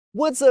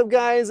What's up,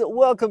 guys?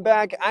 Welcome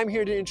back. I'm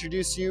here to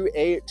introduce you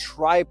a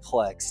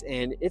triplex,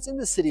 and it's in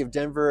the city of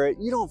Denver.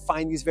 You don't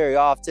find these very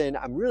often.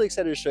 I'm really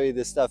excited to show you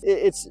this stuff.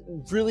 It's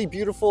really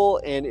beautiful,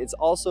 and it's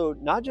also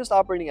not just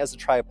operating as a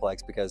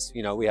triplex because,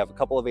 you know, we have a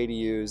couple of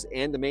ADUs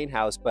and the main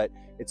house, but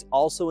it's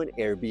also an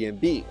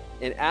Airbnb.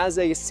 And as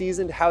a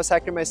seasoned house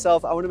hacker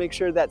myself, I want to make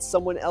sure that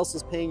someone else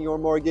is paying your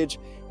mortgage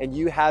and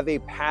you have a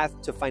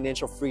path to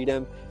financial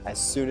freedom as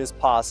soon as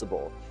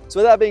possible.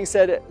 So with that being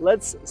said,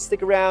 let's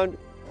stick around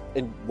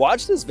and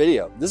watch this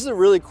video. This is a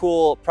really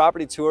cool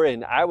property tour,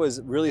 and I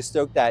was really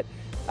stoked that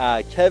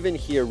Kevin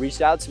here reached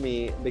out to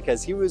me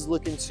because he was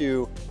looking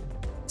to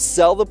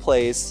sell the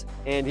place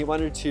and he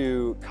wanted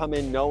to come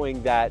in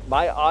knowing that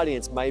my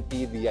audience might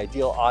be the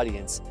ideal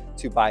audience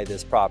to buy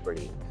this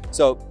property.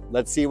 So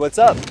let's see what's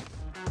up.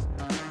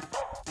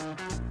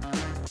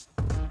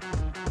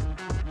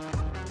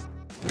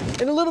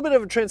 And a little bit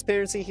of a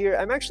transparency here,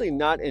 I'm actually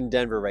not in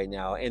Denver right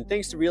now, and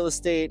thanks to real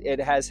estate, it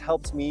has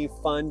helped me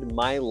fund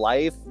my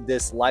life,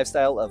 this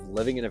lifestyle of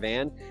living in a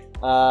van.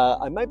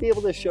 I might be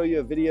able to show you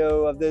a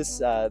video of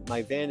this.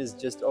 My van is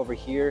just over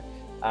here.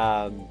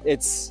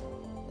 It's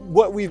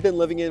what we've been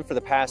living in for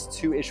the past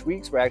 2-ish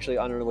weeks. We're actually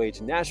on our way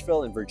to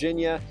Nashville in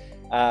Virginia.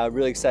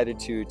 Really excited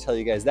to tell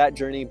you guys that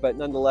journey, but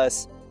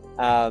nonetheless,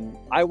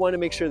 I want to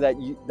make sure that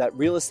that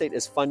real estate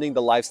is funding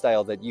the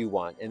lifestyle that you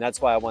want, and that's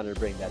why I wanted to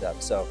bring that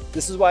up. So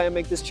this is why I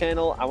make this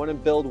channel. I want to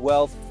build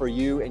wealth for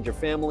you and your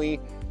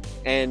family,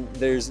 and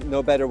there's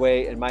no better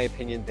way, in my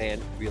opinion, than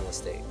real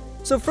estate.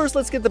 So first,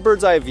 let's get the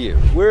bird's eye view.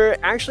 We're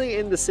actually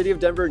in the city of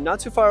Denver, not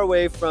too far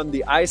away from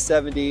the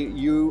I-70.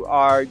 You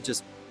are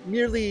just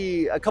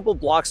merely a couple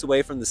blocks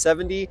away from the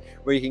 70,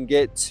 where you can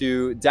get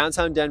to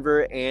downtown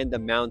Denver and the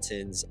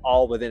mountains,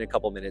 all within a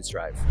couple minutes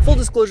drive. Full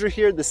disclosure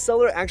here, the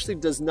seller actually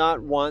does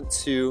not want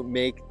to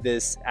make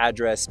this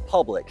address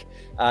public.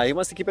 He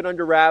wants to keep it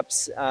under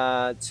wraps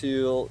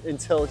until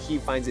he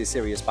finds a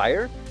serious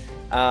buyer.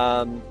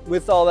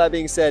 With all that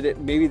being said,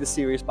 maybe the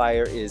serious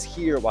buyer is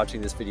here watching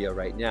this video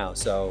right now.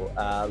 So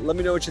let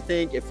me know what you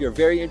think. If you're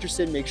very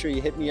interested, make sure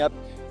you hit me up.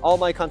 All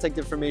my contact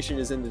information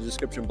is in the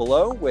description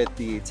below with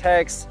the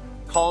text,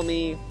 call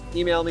me,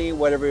 email me,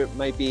 whatever it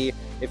might be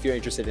if you're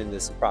interested in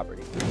this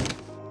property.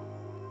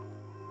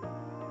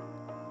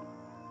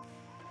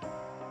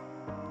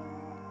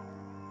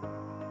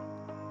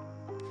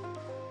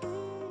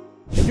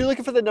 If you're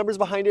looking for the numbers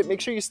behind it, make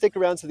sure you stick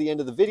around to the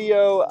end of the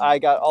video. I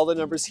got all the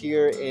numbers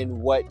here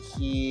in what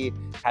he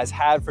has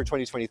had for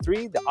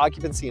 2023, the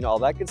occupancy and all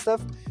that good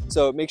stuff.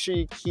 So make sure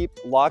you keep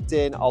locked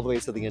in all the way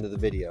to the end of the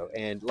video.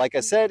 And like I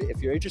said,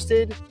 if you're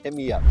interested, hit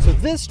me up. So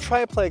this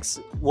triplex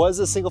was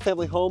a single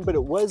family home, but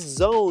it was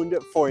zoned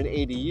for an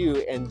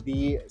ADU, and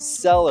the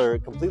seller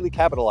completely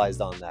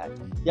capitalized on that.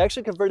 He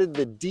actually converted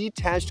the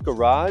detached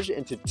garage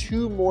into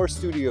 2 more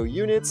studio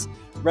units.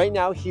 Right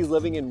now, he's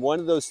living in one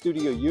of those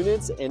studio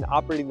units and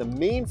operating the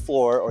main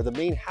floor or the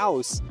main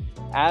house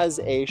as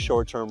a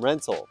short-term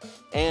rental.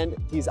 And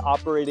he's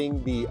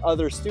operating the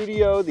other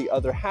studio, the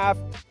other half,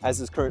 as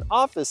his current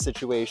office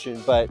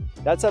situation, but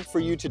that's up for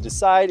you to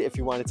decide if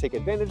you want to take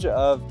advantage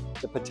of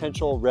the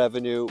potential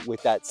revenue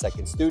with that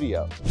second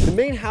studio. The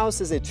main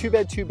house is a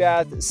 2-bed,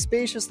 2-bath,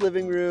 spacious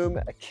living room,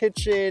 a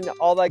kitchen,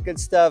 all that good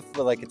stuff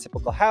for like a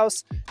typical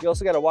house. You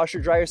also got a washer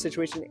dryer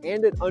situation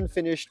and an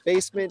unfinished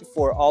basement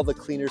for all the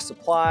cleaner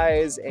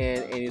supplies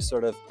and any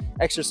sort of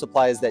extra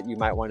supplies that you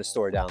might want to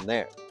store down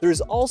there. There's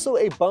also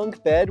a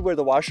bunk bed where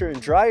the washer and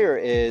dryer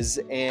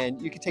is,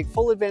 and you can take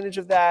full advantage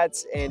of that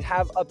and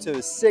have up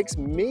to 6,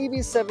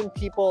 maybe 7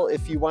 people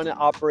if you want to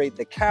operate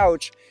the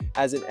couch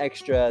as an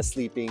extra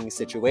sleeping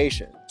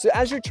situation. So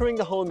as you're touring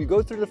the home, you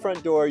go through the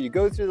front door, you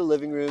go through the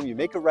living room, you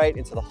make a right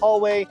into the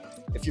hallway.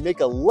 If you make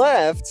a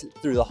left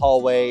through the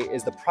hallway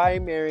is the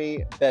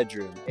primary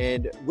bedroom.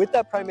 And with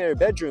that primary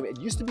bedroom, it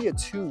used to be a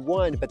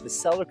 2-1, but the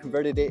seller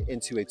converted it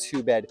into a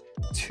 2-bed,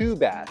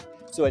 2-bath.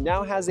 So it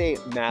now has a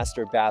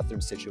master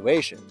bathroom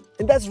situation.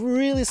 And that's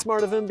really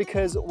smart of him,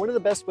 because one of the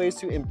best ways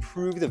to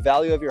improve the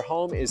value of your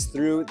home is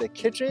through the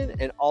kitchen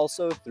and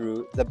also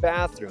through the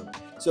bathroom.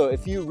 So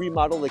if you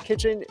remodel the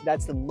kitchen,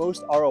 that's the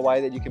most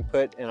ROI that you can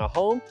put in a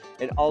home.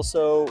 And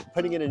also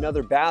putting in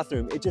another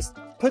bathroom, it just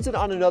puts it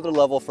on another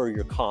level for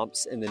your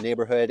comps in the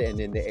neighborhood and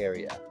in the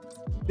area.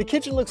 The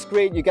kitchen looks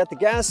great. You got the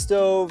gas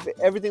stove,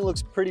 everything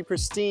looks pretty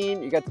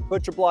pristine. You got the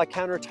butcher block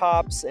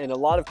countertops and a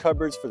lot of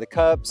cupboards for the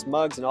cups,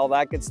 mugs, and all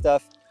that good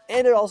stuff.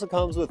 And it also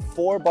comes with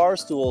 4 bar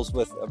stools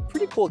with a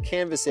pretty cool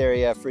canvas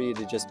area for you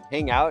to just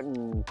hang out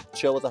and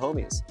chill with the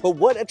homies. But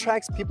what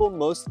attracts people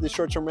most to the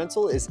short-term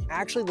rental is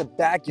actually the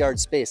backyard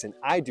space, and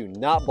I do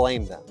not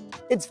blame them.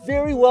 It's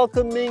very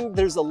welcoming.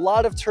 There's a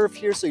lot of turf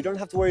here, so you don't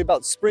have to worry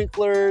about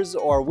sprinklers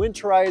or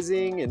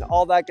winterizing and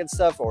all that good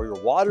stuff, or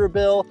your water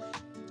bill.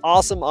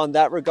 Awesome on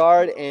that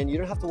regard, and you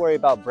don't have to worry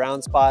about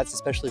brown spots,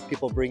 especially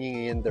people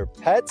bringing in their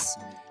pets.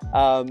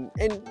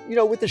 And you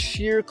know, with the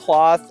sheer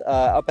cloth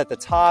up at the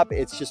top,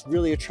 it's just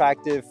really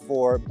attractive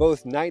for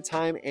both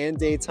nighttime and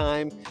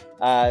daytime.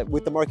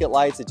 With the market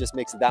lights, it just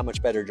makes it that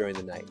much better during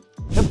the night.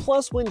 And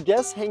Plus, when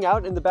guests hang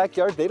out in the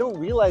backyard, they don't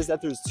realize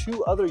that there's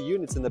 2 other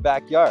units in the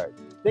backyard.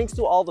 Thanks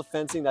to all the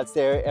fencing that's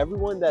there,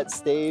 everyone that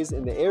stays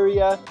in the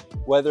area,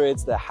 whether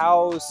it's the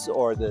house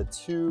or the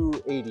 2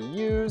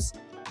 ADUs,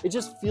 it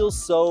just feels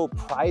so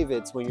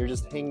private when you're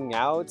just hanging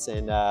out.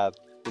 And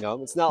you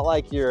know, it's not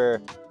like you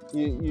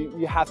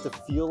have to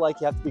feel like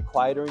you have to be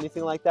quiet or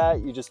anything like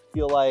that. You just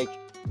feel like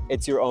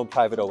it's your own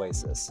private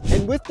oasis.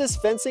 And with this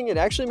fencing, it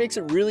actually makes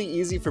it really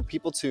easy for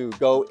people to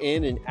go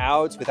in and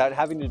out without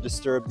having to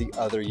disturb the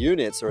other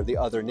units or the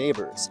other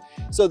neighbors.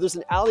 So there's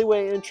an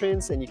alleyway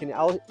entrance, and you can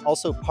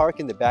also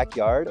park in the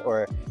backyard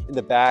or in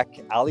the back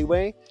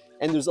alleyway.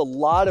 And there's a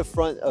lot of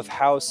front of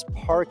house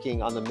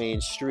parking on the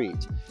main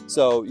street.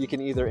 So you can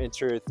either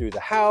enter through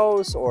the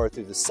house or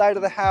through the side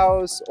of the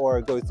house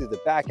or go through the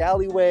back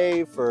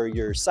alleyway for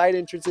your side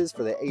entrances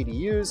for the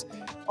ADUs.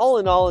 All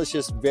in all, it's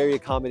just very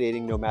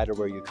accommodating no matter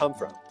where you come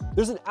from.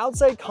 There's an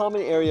outside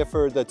common area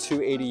for the 2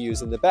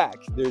 ADUs in the back.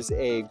 There's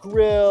a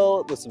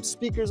grill with some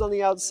speakers on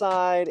the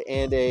outside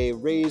and a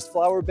raised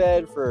flower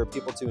bed for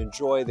people to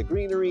enjoy the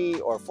greenery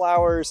or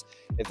flowers,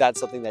 if that's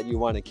something that you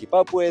want to keep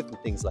up with and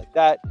things like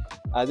that.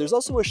 There's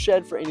also a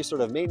shed for any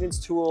sort of maintenance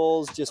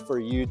tools, just for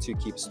you to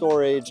keep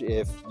storage.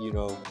 If you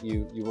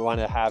want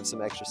to have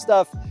some extra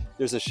stuff,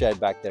 there's a shed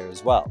back there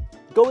as well.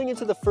 Going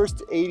into the first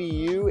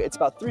ADU, it's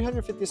about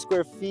 350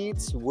 square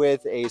feet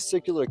with a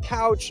circular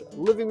couch,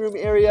 living room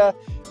area,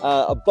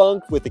 a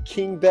bunk with a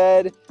king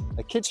bed,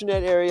 a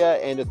kitchenette area,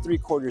 and a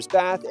 3/4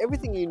 bath.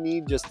 Everything you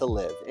need just to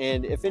live.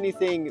 And if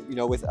anything, you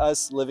know, with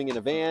us living in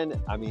a van,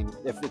 I mean,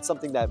 if it's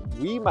something that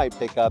we might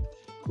pick up,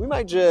 we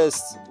might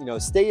just, you know,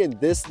 stay in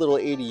this little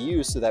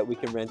ADU so that we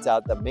can rent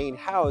out the main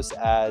house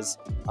as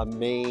a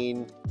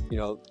main, you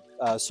know,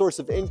 source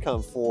of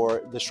income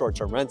for the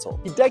short-term rental.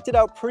 He decked it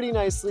out pretty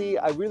nicely.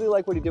 I really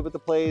like what he did with the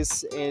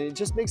place, and it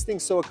just makes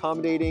things so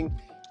accommodating.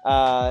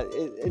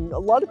 And a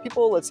lot of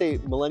people, let's say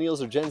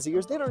millennials or Gen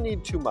Zers, they don't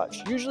need too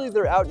much. Usually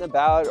they're out and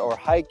about or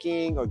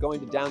hiking or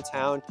going to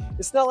downtown.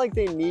 It's not like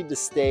they need to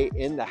stay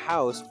in the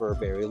house for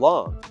very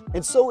long.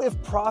 And so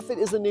if profit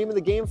is the name of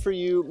the game for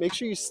you, make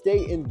sure you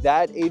stay in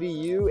that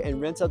ADU and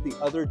rent out the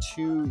other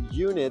 2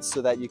 units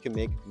so that you can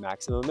make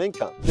maximum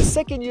income. The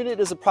second unit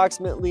is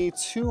approximately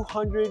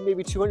 200,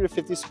 maybe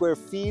 250 square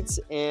feet.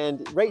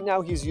 And right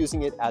now he's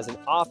using it as an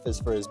office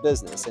for his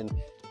business. And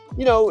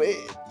you know,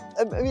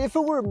 I mean, if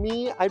it were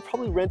me, I'd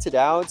probably rent it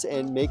out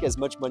and make as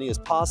much money as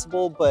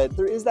possible, but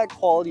there is that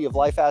quality of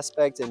life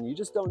aspect, and you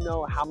just don't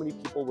know how many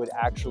people would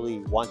actually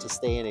want to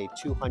stay in a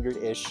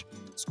 200-ish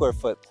square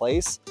foot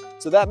place.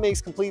 So that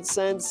makes complete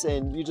sense,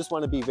 and you just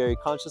want to be very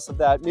conscious of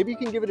that. Maybe you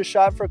can give it a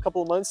shot for a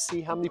couple of months,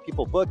 see how many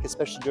people book,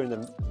 especially during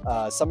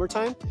the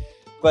summertime.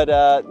 But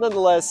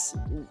nonetheless,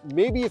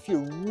 maybe if you're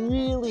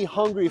really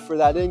hungry for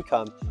that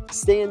income,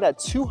 stay in that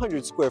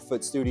 200 square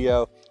foot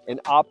studio and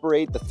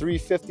operate the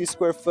 350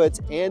 square foot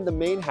and the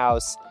main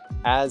house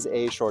as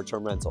a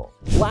short-term rental.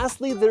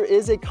 Lastly, there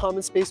is a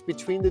common space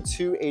between the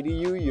 2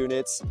 ADU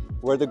units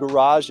where the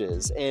garage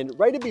is. And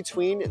right in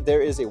between,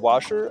 there is a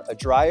washer, a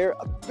dryer,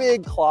 a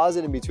big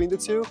closet in between the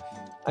 2.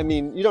 I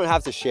mean, you don't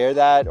have to share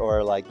that,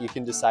 or like you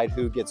can decide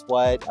who gets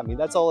what. I mean,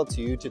 that's all up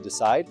to you to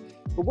decide.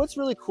 But what's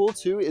really cool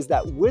too is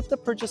that with the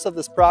purchase of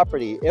this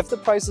property, if the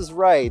price is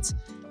right,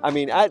 I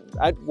mean, at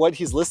what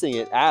he's listing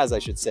it as, I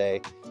should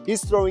say,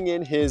 he's throwing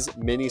in his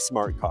mini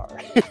smart car.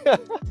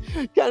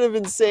 Kind of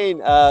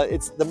insane.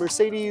 It's the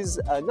Mercedes,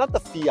 not the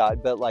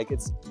Fiat, but like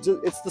it's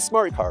the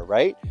smart car,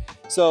 right?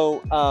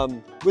 So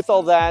with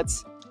all that,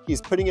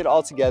 he's putting it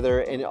all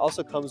together, and it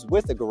also comes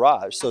with a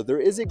garage. So there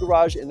is a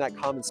garage in that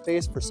common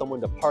space for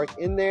someone to park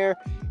in there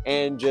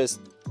and just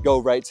go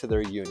right to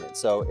their unit.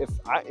 So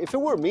if it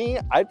were me,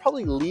 I'd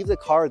probably leave the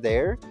car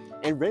there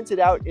and rent it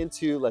out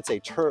into, let's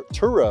say,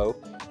 Turo,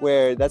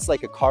 where that's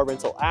like a car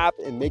rental app,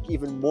 and make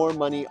even more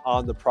money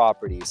on the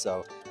property.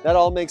 So that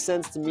all makes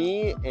sense to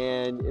me.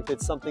 And if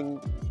it's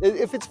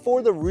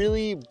for the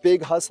really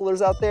big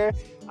hustlers out there,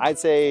 I'd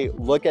say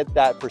look at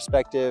that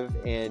perspective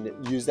and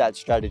use that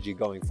strategy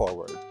going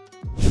forward.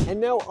 And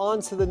now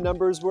on to the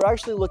numbers. We're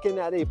actually looking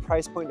at a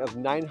price point of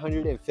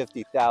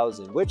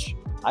 $950,000, which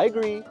I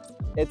agree,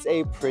 it's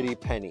a pretty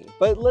penny.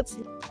 But let's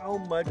look how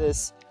much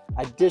this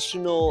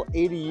additional 2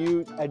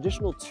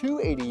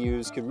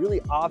 ADUs could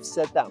really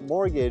offset that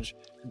mortgage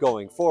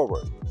going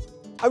forward.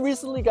 I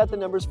recently got the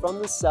numbers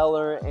from the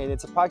seller, and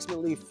it's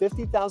approximately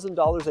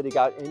 $50,000 that he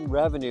got in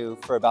revenue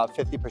for about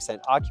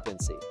 50%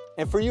 occupancy.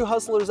 And for you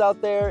hustlers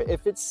out there,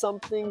 if it's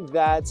something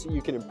that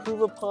you can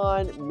improve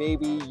upon,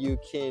 maybe you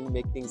can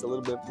make things a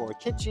little bit more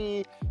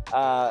kitschy,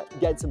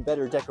 get some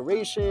better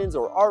decorations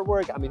or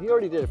artwork. I mean, he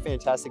already did a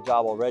fantastic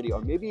job already, or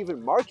maybe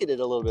even market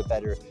it a little bit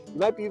better. You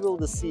might be able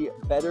to see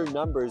better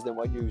numbers than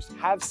what you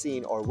have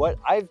seen or what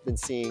I've been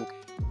seeing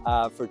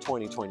for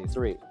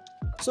 2023.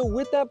 So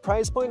with that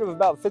price point of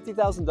about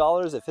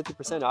 $50,000 at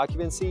 50%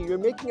 occupancy, you're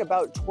making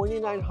about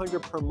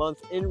 $2,900 per month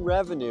in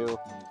revenue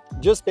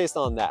just based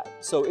on that.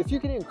 So if you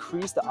can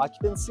increase the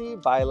occupancy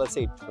by, let's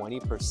say,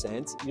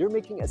 20%, you're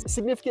making a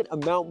significant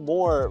amount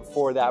more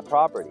for that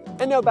property.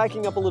 And now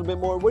backing up a little bit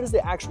more, what does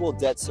the actual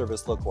debt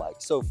service look like?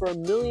 So for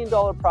 $1 million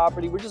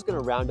property, we're just gonna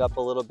round up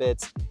a little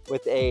bit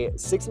with a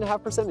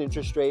 6.5%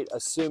 interest rate,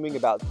 assuming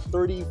about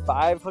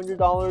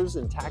 $3,500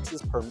 in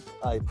taxes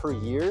per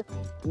year.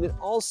 And then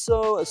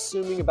also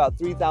assuming about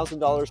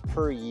 $3,000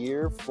 per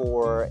year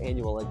for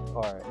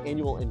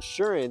annual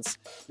insurance,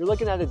 you're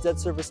looking at a debt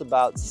service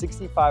about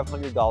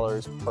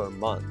 $6,500 per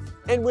month.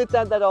 And with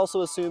that, that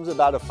also assumes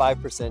about a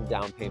 5%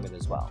 down payment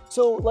as well.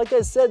 So like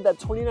I said, that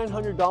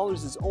 $2,900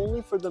 is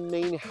only for the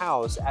main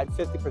house at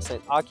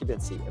 50%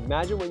 occupancy.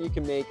 Imagine what you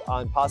can make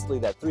on possibly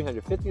that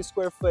 350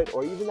 square foot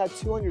or even that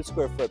 200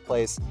 square foot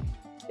place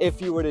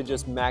if you were to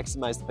just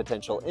maximize the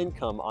potential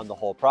income on the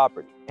whole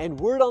property. And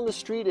word on the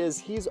street is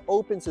he's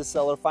open to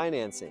seller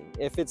financing.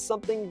 If it's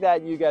something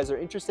that you guys are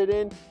interested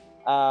in,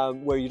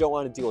 where you don't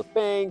want to deal with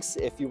banks,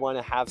 if you want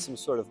to have some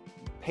sort of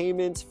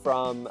payment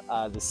from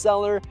the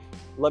seller,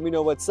 let me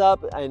know what's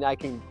up and I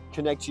can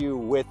connect you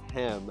with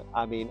him.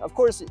 I mean, of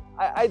course,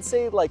 I'd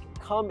say like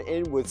come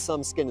in with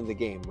some skin in the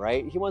game,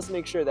 right? He wants to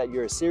make sure that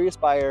you're a serious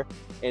buyer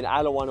and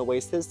I don't want to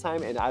waste his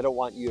time and I don't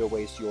want you to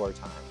waste your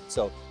time.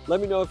 So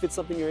let me know if it's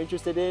something you're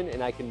interested in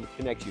and I can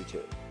connect you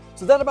to.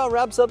 So that about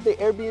wraps up the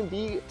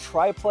Airbnb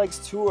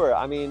Triplex Tour.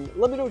 I mean,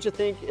 let me know what you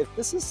think. If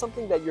this is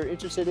something that you're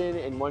interested in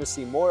and want to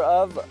see more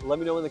of, let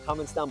me know in the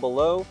comments down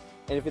below.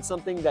 And if it's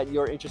something that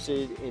you're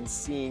interested in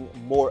seeing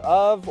more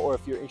of, or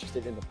if you're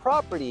interested in the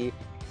property,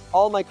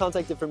 all my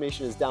contact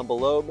information is down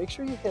below. Make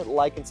sure you hit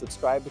like and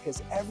subscribe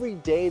because every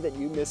day that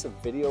you miss a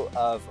video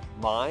of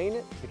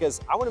mine,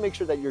 because I want to make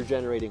sure that you're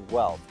generating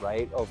wealth,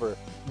 right? Over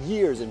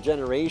years and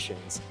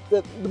generations.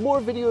 The more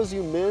videos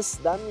you miss,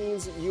 that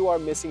means you are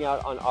missing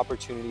out on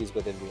opportunities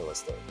within real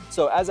estate.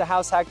 So as a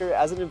house hacker,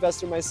 as an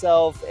investor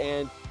myself,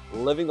 and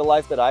living the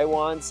life that I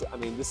want, I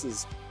mean, this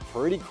is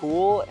pretty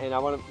cool and I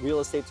want real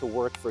estate to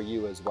work for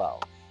you as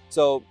well.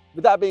 So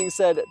with that being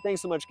said,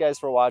 thanks so much guys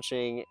for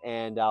watching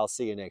and I'll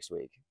see you next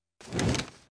week.